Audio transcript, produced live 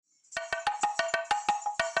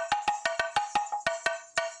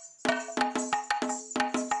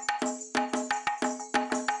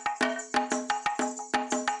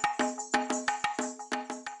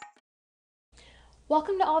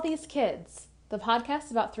Welcome to All These Kids, the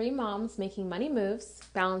podcast about three moms making money moves,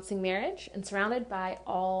 balancing marriage, and surrounded by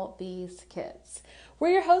all these kids.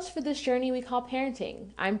 We're your hosts for this journey we call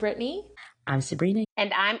parenting. I'm Brittany. I'm Sabrina.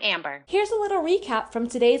 And I'm Amber. Here's a little recap from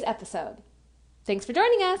today's episode. Thanks for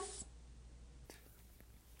joining us.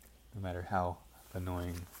 No matter how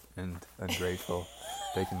annoying and ungrateful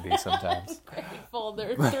they can be sometimes. Grateful,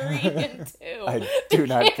 they're 3 and 2. I do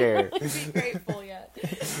not care. Can't be grateful yet.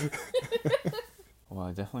 Well,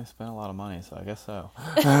 I definitely spent a lot of money, so I guess so.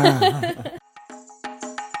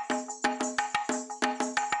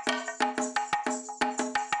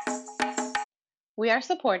 We are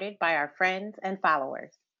supported by our friends and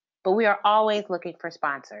followers, but we are always looking for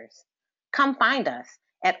sponsors. Come find us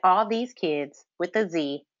at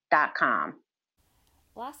allthesekidswithaz.com.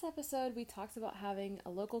 Last episode, we talked about having a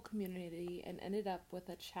local community and ended up with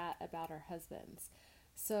a chat about our husbands.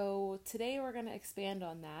 So today we're going to expand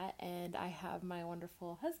on that, and I have my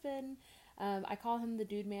wonderful husband. I call him the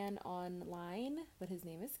Dude Man online, but his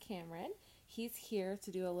name is Cameron. He's here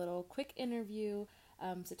to do a little quick interview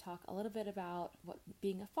to talk a little bit about what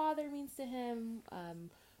being a father means to him,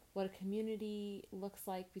 what a community looks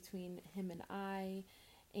like between him and I,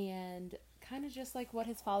 and kind of just like what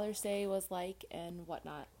his Father's Day was like and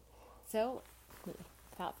whatnot. So,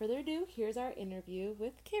 without further ado, here's our interview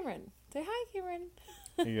with Cameron. Say hi, Cameron.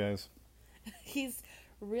 Hey, guys. He's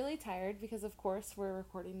really tired because, of course, we're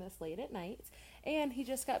recording this late at night, and he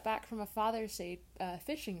just got back from a Father's Day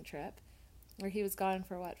fishing trip where he was gone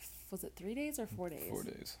for, what, was it 3 days or 4 days? 4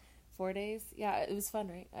 days. 4 days? Yeah, it was fun,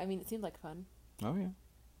 right? I mean, it seemed like fun. Oh, yeah.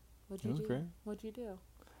 What'd It you was do? great. What'd you do?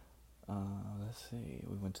 Let's see.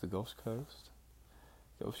 We went to the Gulf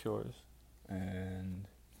Shores, and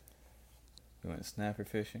we went snapper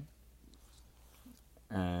fishing,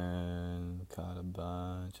 and caught a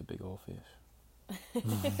bunch of big old fish.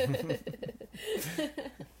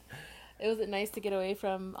 Was it nice to get away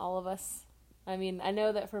from all of us? I mean, I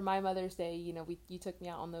know that for my Mother's Day, you took me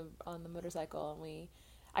out on the motorcycle, and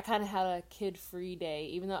I kind of had a kid-free day,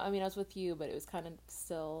 even though, I mean, I was with you, but it was kind of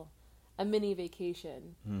still a mini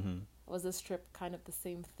vacation. Mm-hmm. Was this trip kind of the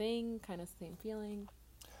same thing, kind of the same feeling?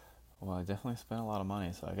 Well, I definitely spent a lot of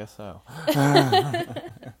money, so I guess so. It's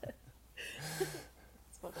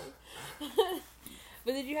funny.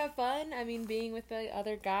 But did you have fun? I mean, being with the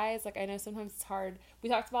other guys, like, I know sometimes it's hard. We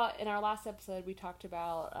talked about, in our last episode, we talked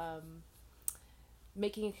about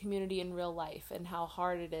making a community in real life and how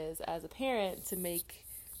hard it is as a parent to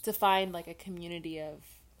find, like, a community of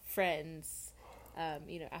friends,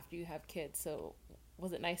 after you have kids. So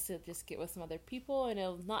was it nice to just get with some other people? I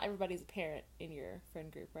know not everybody's a parent in your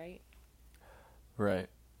friend group, right? Right.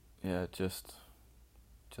 Yeah, just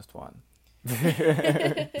one. He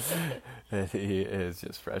is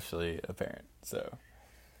just freshly a parent, so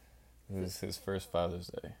it was his first Father's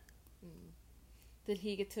Day. Did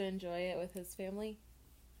he get to enjoy it with his family?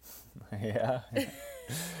 Yeah.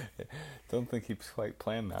 Don't think he quite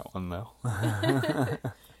planned that one, though.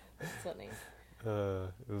 That's funny.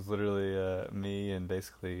 It was literally me and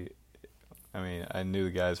basically, I mean, I knew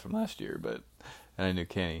the guys from last year, and I knew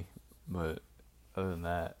Kenny, but other than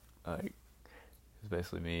that, like, it was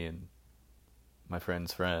basically me and my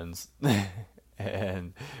friend's friends,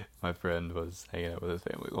 and my friend was hanging out with his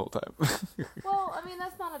family the whole time. Well, I mean,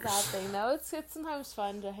 that's not a bad thing, though. It's sometimes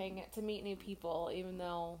fun to to meet new people, even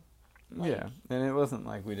though. Like, yeah, and it wasn't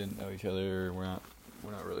like we didn't know each other. Or we're not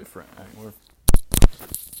really friends. I mean,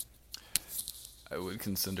 I would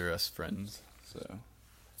consider us friends. So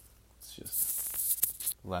it's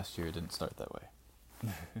just last year didn't start that way.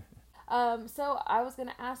 So I was going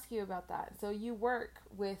to ask you about that. So you work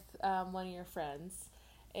with one of your friends,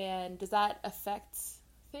 and does that affect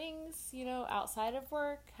things, outside of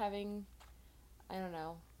work? Having, I don't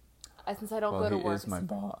know, since I don't go to work. He is my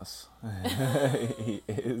boss. He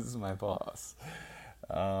is my boss.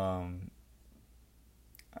 I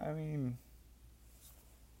mean,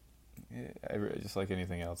 just like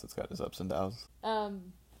anything else, it's got its ups and downs.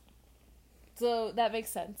 So that makes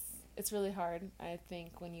sense. It's really hard, I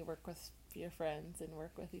think, when you work with your friends and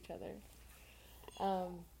work with each other.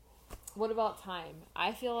 What about time?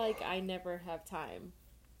 I feel like I never have time.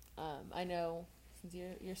 I know since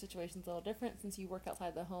your situation's a little different, since you work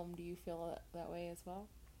outside the home, do you feel that way as well?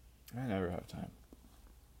 I never have time.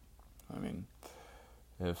 I mean,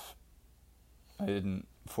 if I didn't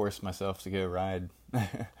force myself to go ride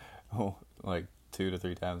like 2 to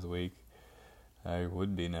 3 times a week, there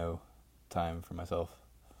would be no time for myself.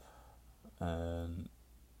 And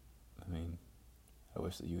I mean, I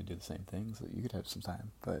wish that you would do the same thing so that you could have some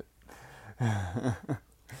time, but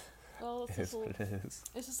well, it's It is what it is.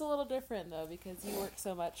 It's just a little different though because you work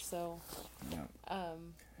so much. So, Yeah.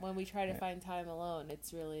 when we try to find time alone,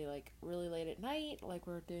 it's really like really late at night, like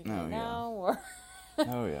we're doing Oh, right yeah. now, or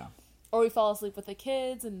Oh yeah. or we fall asleep with the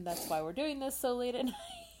kids, and that's why we're doing this so late at night.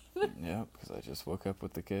 Yeah, because I just woke up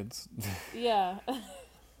with the kids. Yeah,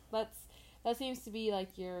 that seems to be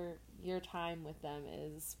like your time with them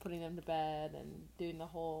is putting them to bed and doing the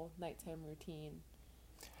whole nighttime routine.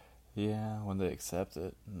 Yeah, when they accept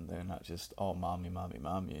it, and they're not just all mommy, mommy,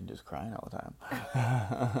 mommy, and just crying all the time.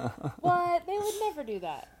 What? They would never do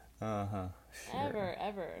that. Uh-huh. Sure.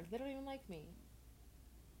 Ever. They don't even like me.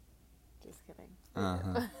 Just kidding.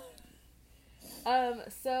 Uh-huh.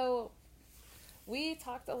 So we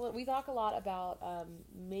talk a lot about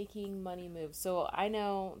making money move. So I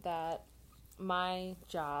know that my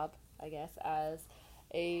job, I guess, as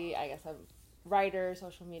a writer,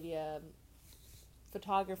 social media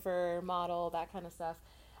photographer, model, that kind of stuff.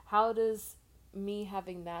 How does me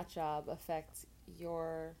having that job affect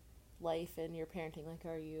your life and your parenting? Like,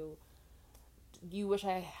 do you wish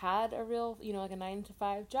I had a real, like a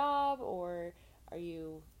 9-to-5 job, or are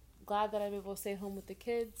you glad that I'm able to stay home with the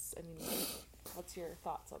kids? I mean, what's your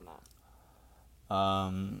thoughts on that?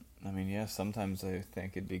 I mean, yeah, sometimes I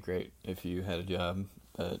think it'd be great if you had a job,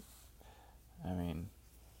 but, I mean,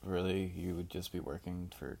 really, you would just be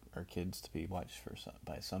working for our kids to be watched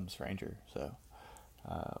by some stranger, so,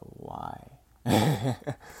 why?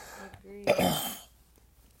 Agreed.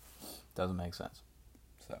 Doesn't make sense.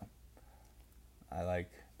 So, I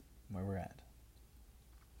like where we're at.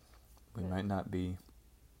 We might not be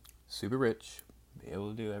super rich, be able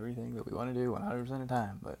to do everything that we want to do 100% of the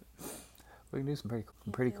time, but we can do some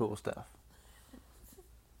pretty cool stuff.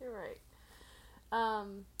 You're right.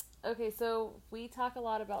 Okay, so we talk a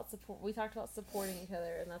lot about support. We talked about supporting each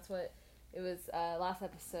other, and that's what it was. Last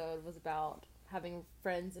episode was about having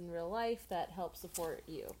friends in real life that help support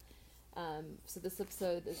you. So this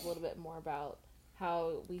episode is a little bit more about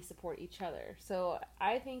how we support each other. So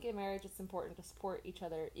I think in marriage it's important to support each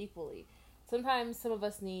other equally. Sometimes some of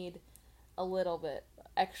us need a little bit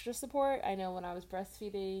extra support. I know when I was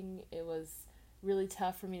breastfeeding, it was really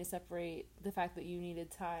tough for me to separate the fact that you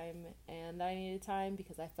needed time and I needed time,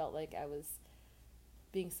 because I felt like I was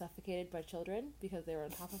being suffocated by children because they were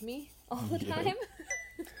on top of me all the time.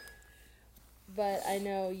 But I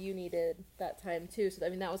know you needed that time too, so I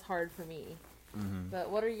mean that was hard for me. Mm-hmm. But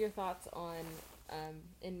what are your thoughts on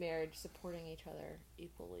in marriage supporting each other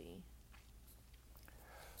equally?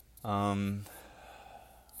 I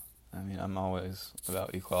mean, I'm always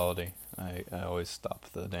about equality. I always stop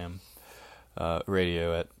the damn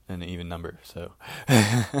radio at an even number, so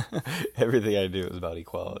everything I do is about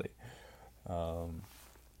equality. But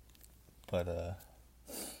I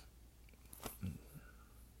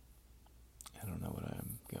don't know what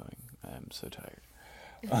I'm going. I'm so tired.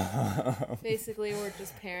 Basically, we're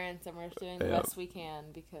just parents and we're just doing the best we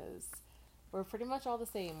can because we're pretty much all the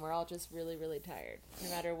same. We're all just really, really tired. No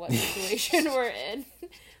matter what situation we're in,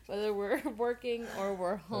 whether we're working or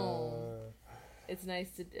we're home, it's nice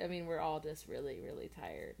to, we're all just really, really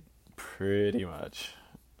tired. Pretty much.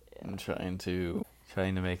 Yeah. I'm trying to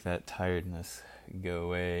make that tiredness go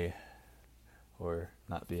away, or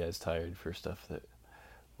not be as tired for stuff that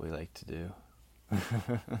we like to do.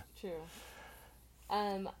 True.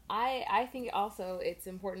 I think also it's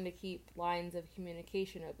important to keep lines of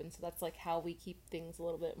communication open, so that's like how we keep things a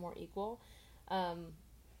little bit more equal.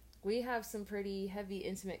 We have some pretty heavy,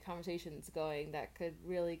 intimate conversations going that could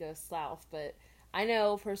really go south, but I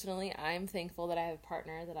know personally I'm thankful that I have a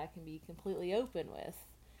partner that I can be completely open with.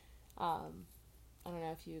 I don't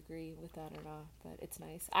know if you agree with that or not, but it's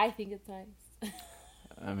nice. I think it's nice.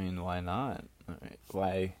 I mean, why not?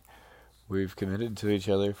 Why? We've committed to each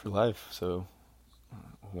other for life, so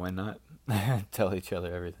why not tell each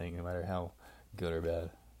other everything, no matter how good or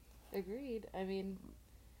bad? Agreed. I mean,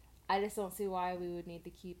 I just don't see why we would need to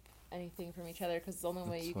keep anything from each other, because the only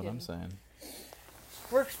way you can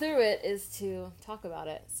work through it is to talk about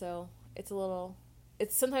it. So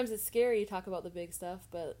sometimes it's scary to talk about the big stuff,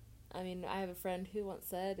 but I mean, I have a friend who once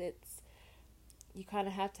said you kind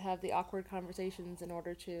of have to have the awkward conversations in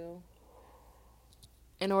order to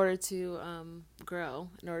grow,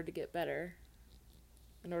 in order to get better,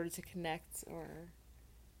 in order to connect, or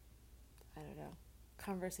I don't know.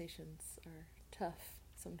 Conversations are tough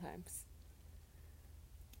sometimes.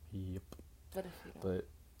 Yep. But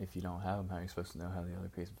if you don't have them, how are you supposed to know how the other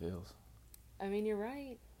person feels? I mean, you're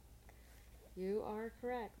right. You are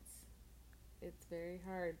correct. It's very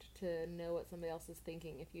hard to know what somebody else is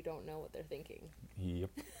thinking if you don't know what they're thinking.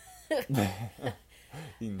 Yep.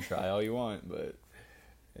 You can try all you want, but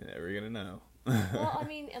you're never gonna know. Well, I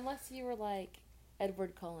mean, unless you were like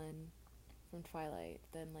Edward Cullen from Twilight,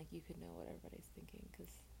 then like you could know what everybody's thinking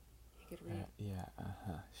because you could read. Yeah,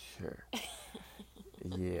 sure.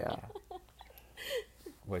 Yeah.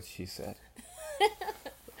 What she said.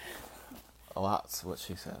 A lot's what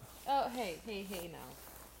she said. Oh, hey now.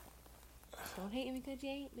 Don't hate me because you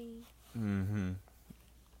ain't me. Mm-hmm.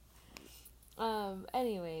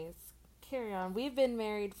 Anyways, carry on. We've been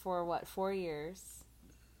married for, 4 years,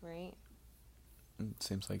 right? It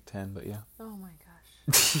seems like 10, but yeah. Oh my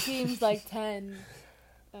gosh. Seems like 10.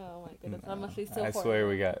 Oh my goodness, that must be so I horrible. swear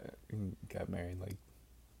we got married like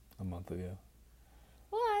a month ago.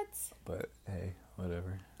 What? But hey,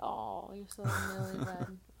 whatever. Oh, you're so newly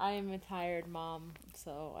wed. I am a tired mom,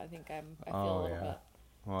 so I think I feel a little bit.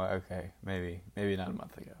 Well, okay, maybe not a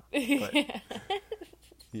month ago. But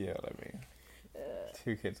you know what I mean.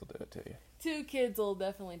 2 kids will do it to you. 2 kids will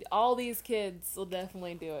definitely do. All these kids will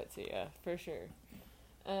definitely do it to you, for sure.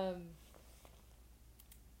 I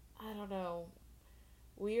don't know.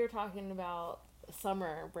 We are talking about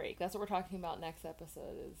summer break. That's what we're talking about next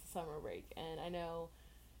episode is summer break. And I know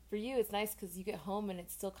for you it's nice because you get home and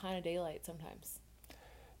it's still kind of daylight sometimes.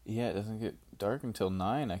 Yeah, it doesn't get dark until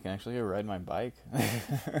 9. I can actually go ride my bike.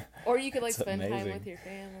 Or you could like It's spend time amazing. with your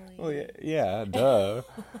family. Well, yeah, duh.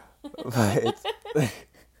 But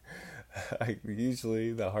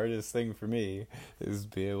usually the hardest thing for me is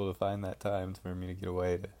be able to find that time for me to get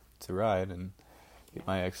away to ride and get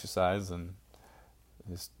my exercise, and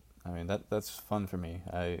just, I mean, that's fun for me.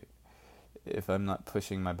 If I'm not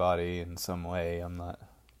pushing my body in some way, I'm not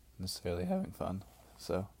necessarily having fun.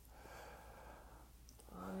 So,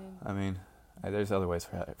 I mean, there's other ways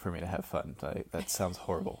for me to have fun. That sounds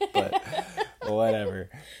horrible, but whatever.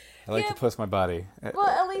 I like to push my body. Well,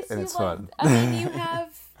 at least and you it's fun. I mean, you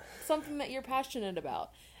have something that you're passionate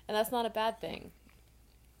about, and that's not a bad thing.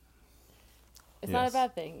 It's not a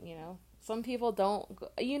bad thing, you know. Some people don't.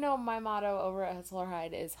 My motto over at Hustle or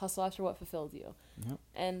Hide is hustle after what fulfills you. Yep.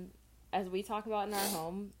 And as we talk about in our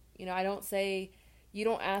home, I don't say you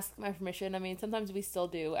don't ask my permission. I mean, sometimes we still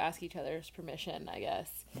do ask each other's permission, I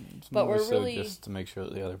guess. But we're really just to make sure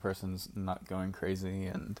that the other person's not going crazy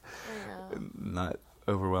and not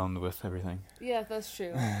overwhelmed with everything. Yeah, that's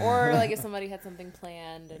true. Or like if somebody had something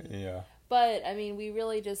planned. Yeah. But I mean, we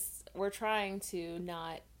really we're trying to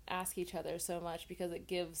not ask each other so much because it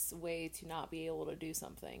gives way to not be able to do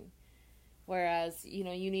something. Whereas, you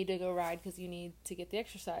need to go ride because you need to get the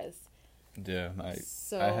exercise. Yeah, I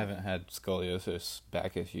haven't had scoliosis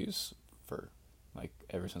back issues for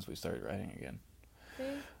ever since we started riding again. See?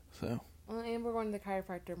 So. Well, and we're going to the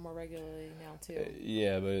chiropractor more regularly now too.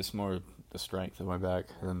 Yeah, but it's more the strength of my back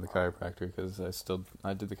than the chiropractor because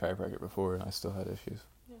I did the chiropractor before and I still had issues.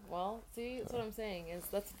 Yeah, well, see, that's what I'm saying is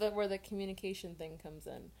that's where the communication thing comes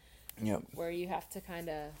in. Yep. Where you have to kind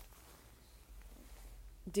of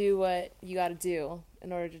do what you got to do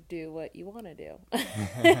in order to do what you want to do.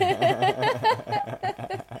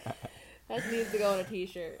 That needs to go on a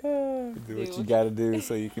t-shirt. Do what you got to do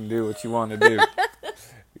so you can do what you want to do.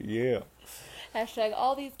 Yeah. Hashtag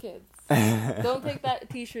all these kids. Don't take that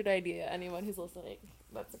t-shirt idea, anyone who's listening.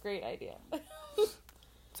 That's a great idea. It's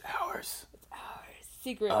ours. It's ours.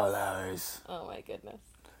 Secrets. All ours. Oh my goodness.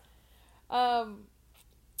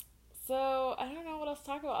 So, I don't know what else to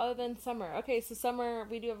talk about other than summer. Okay, so summer,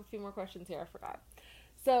 we do have a few more questions here, I forgot.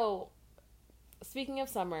 So, speaking of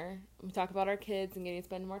summer, we talk about our kids and getting to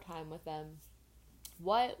spend more time with them.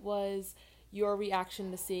 What was your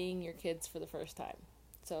reaction to seeing your kids for the first time?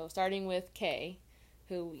 So, starting with Kay,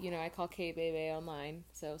 who, I call Kay Bebe online.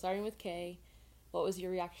 So, starting with Kay, what was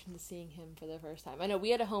your reaction to seeing him for the first time? I know we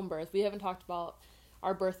had a home birth. We haven't talked about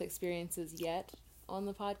our birth experiences yet on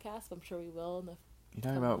the podcast, but I'm sure we will in the You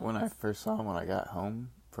talking about when I first saw him when I got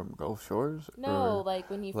home from Gulf Shores? No, like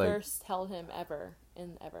when you first held him ever.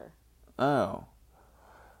 Oh.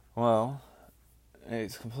 Well,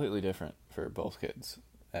 it's completely different for both kids.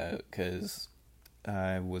 Because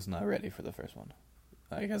I was not ready for the first one.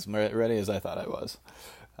 As ready as I thought I was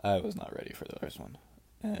not ready for the first one.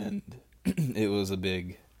 And it was a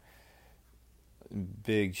big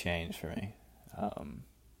change for me.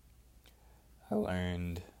 I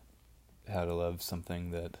learned how to love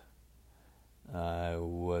something that I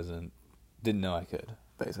didn't know I could,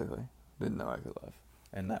 basically. Didn't know I could love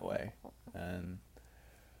in that way. And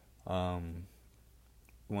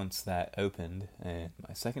once that opened and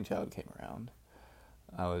my second child came around,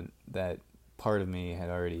 that part of me had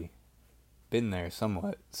already been there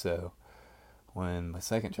somewhat, so when my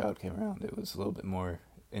second child came around, it was a little bit more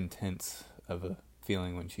intense of a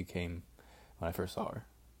feeling when I first saw her.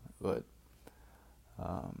 But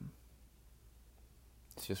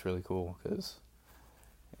it's just really cool because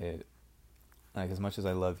it, like, as much as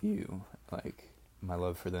I love you, like, my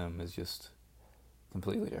love for them is just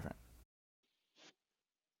completely different.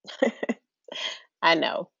 I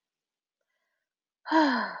know.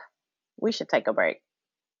 We should take a break.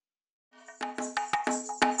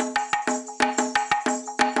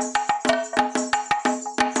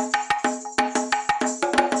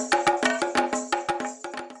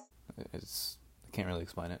 I can't really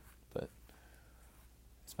explain it, but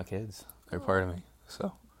it's my kids. They're part of me,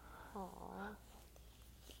 so Aww.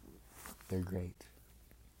 they're great.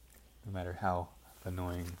 No matter how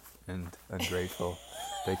annoying and ungrateful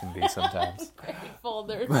they can be sometimes. Grateful,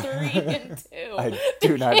 they're 3 and 2. I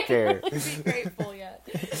do not care. Really be grateful yet.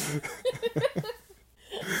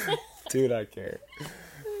 Do not care.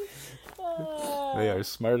 They are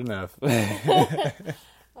smart enough.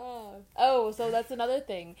 Oh, so that's another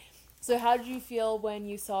thing. So how did you feel when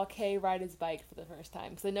you saw Kay ride his bike for the first time?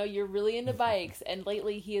 Because I know you're really into bikes, and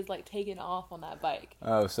lately he has like taken off on that bike.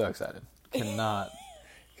 Oh, so excited. Cannot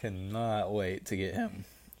wait to get him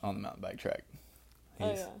on the mountain bike track.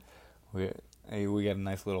 We got a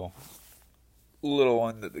nice little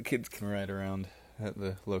one that the kids can ride around at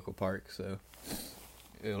the local park, so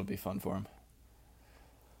it'll be fun for him.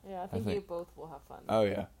 Yeah, I think you both will have fun. Oh,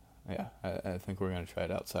 yeah. Yeah, I think we're going to try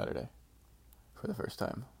it out Saturday for the first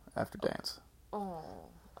time after dance. Oh,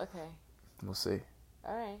 okay. We'll see.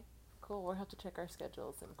 All right. Cool. We'll have to check our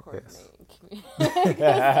schedules and coordinate and communicate.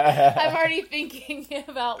 I'm already thinking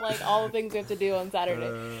about like all the things we have to do on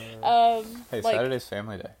Saturday. Hey, like, Saturday's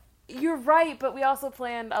family day. You're right, but we also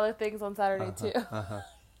planned other things on Saturday too.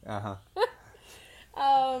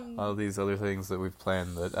 All these other things that we've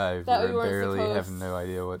planned that I barely have no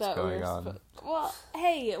idea what's going on. Well,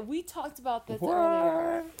 hey, we talked about this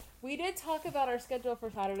earlier. We did talk about our schedule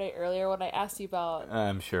for Saturday earlier when I asked you about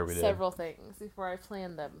I'm sure we did. Several things before I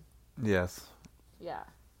planned them. Yes. Yeah.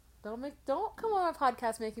 Don't come on my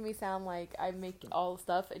podcast making me sound like I make all the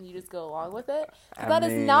stuff and you just go along with it. That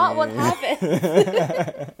is not what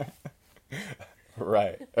happens.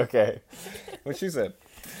 Right. Okay. What she said.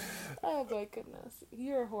 Oh my goodness.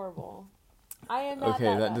 You're horrible. I am not okay,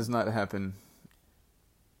 that bad. does not happen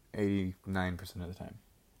 89% of the time.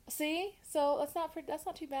 See? So that's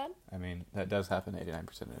not too bad. I mean, that does happen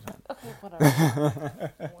 89% of the time. Okay,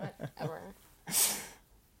 whatever. Whatever.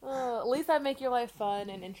 At least I make your life fun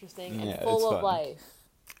and interesting and full of life.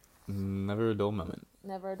 Never a dull moment.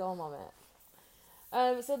 Never a dull moment.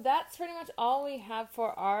 So that's pretty much all we have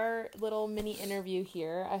for our little mini interview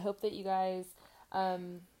here. I hope that you guys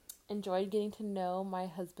enjoyed getting to know my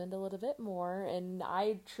husband a little bit more, and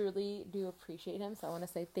I truly do appreciate him. So I want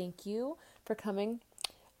to say thank you for coming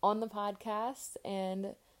on the podcast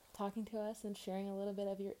and talking to us and sharing a little bit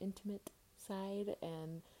of your intimate side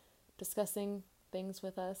and discussing things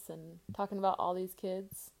with us and talking about all these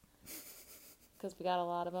kids because we got a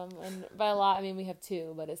lot of them, and by a lot I mean we have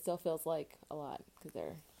 2, but it still feels like a lot because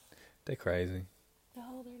they're crazy.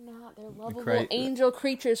 No, they're not. They're lovable angel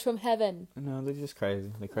creatures from heaven. No, they're just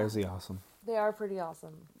crazy. They're crazy awesome. They are pretty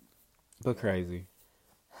awesome. But crazy.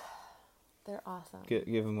 They're awesome. Give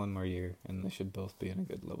them one more year, and they should both be in a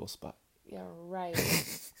good level spot. Yeah, right.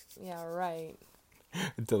 Yeah, right.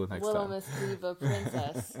 Until the next Little time. Miss Diva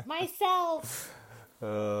Princess. Myself!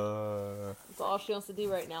 That's all she wants to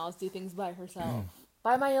do right now is do things by herself.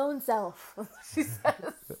 By my own self, she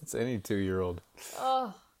says. That's any 2-year-old.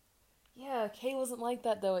 Oh. Yeah, Kay wasn't like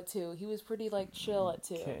that, though, at 2. He was pretty, like, chill at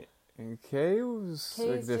 2. Kay was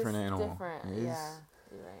a different animal. Different, yeah.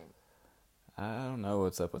 You're right. I don't know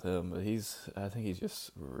what's up with him, but I think he's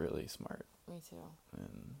just really smart. Me too.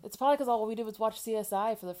 And it's probably because all we did was watch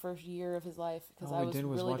CSI for the first year of his life. All we did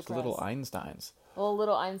was watch the Little Einsteins. Well,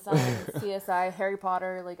 Little Einstein, CSI, Harry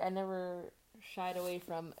Potter. Like, I never shied away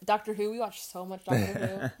from Doctor Who. We watched so much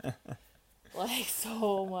Doctor Who. Like,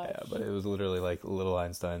 so much. Yeah, but it was literally like Little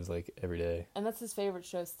Einsteins like every day. And that's his favorite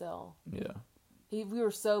show still. Yeah. We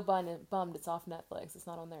were so bummed it's off Netflix. It's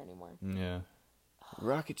not on there anymore. Yeah.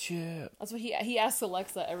 Rocket Ship. That's what he asks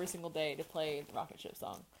Alexa every single day to play the Rocket Ship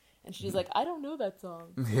song. And she's like, I don't know that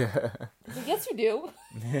song. Yeah. He's like, yes, you do.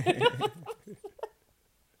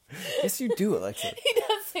 Yes, you do, Alexa. He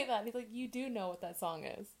does say that. He's like, you do know what that song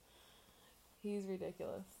is. He's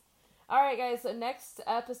ridiculous. All right, guys. So next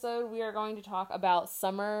episode, we are going to talk about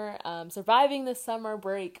summer, surviving the summer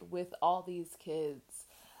break with all these kids.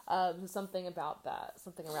 Something about that,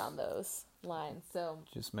 something around those lines. So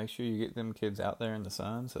just make sure you get them kids out there in the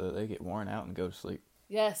sun so that they get worn out and go to sleep.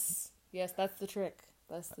 Yes, that's the trick.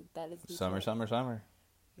 That is the summer, trick. Summer.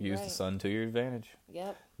 Use the sun to your advantage.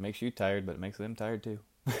 Yep. Makes you tired, but it makes them tired too.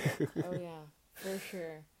 Oh yeah, for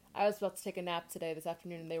sure. I was about to take a nap today, this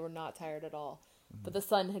afternoon, and they were not tired at all. But the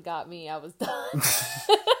sun had got me. I was done.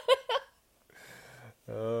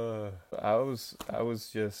 I was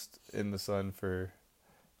just in the sun for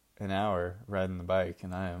an hour riding the bike,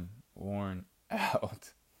 and I am worn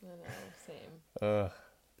out. I know, same.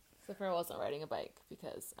 Except for I wasn't riding a bike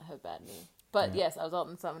because I have a bad knee. But yes, I was out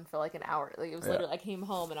in the sun for like an hour. Like it was literally, I came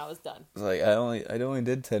home and I was done. Like I only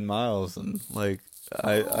did 10 miles, and like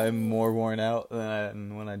I'm more worn out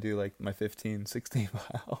than when I do like my 15, 16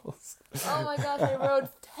 miles. Oh my gosh, I rode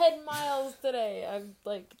 10 miles today. I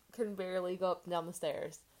like couldn't barely go up and down the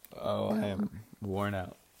stairs. Oh, I am worn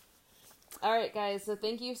out. All right, guys. So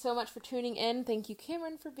thank you so much for tuning in. Thank you,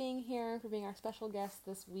 Cameron, for being here, for being our special guest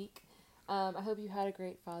this week. I hope you had a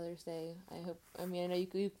great Father's Day. I know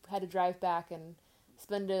you had to drive back and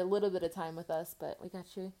spend a little bit of time with us, but we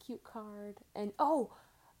got you a cute card. And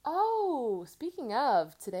speaking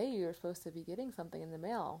of, today you were supposed to be getting something in the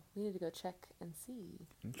mail. We need to go check and see.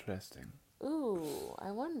 Interesting. Ooh,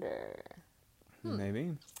 I wonder.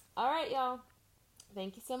 Maybe. All right, y'all.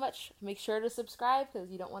 Thank you so much. Make sure to subscribe because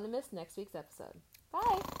you don't want to miss next week's episode.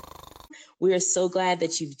 Bye. We are so glad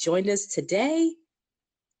that you've joined us today.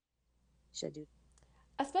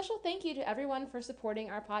 A special thank you to everyone for supporting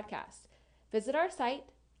our podcast. Visit our site,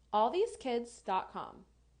 allthesekids.com.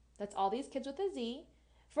 That's all these kids with a Z,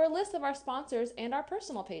 for a list of our sponsors and our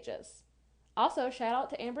personal pages. Also, shout out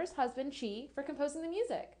to Amber's husband, Chi, for composing the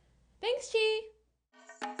music. Thanks,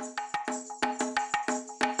 Chi!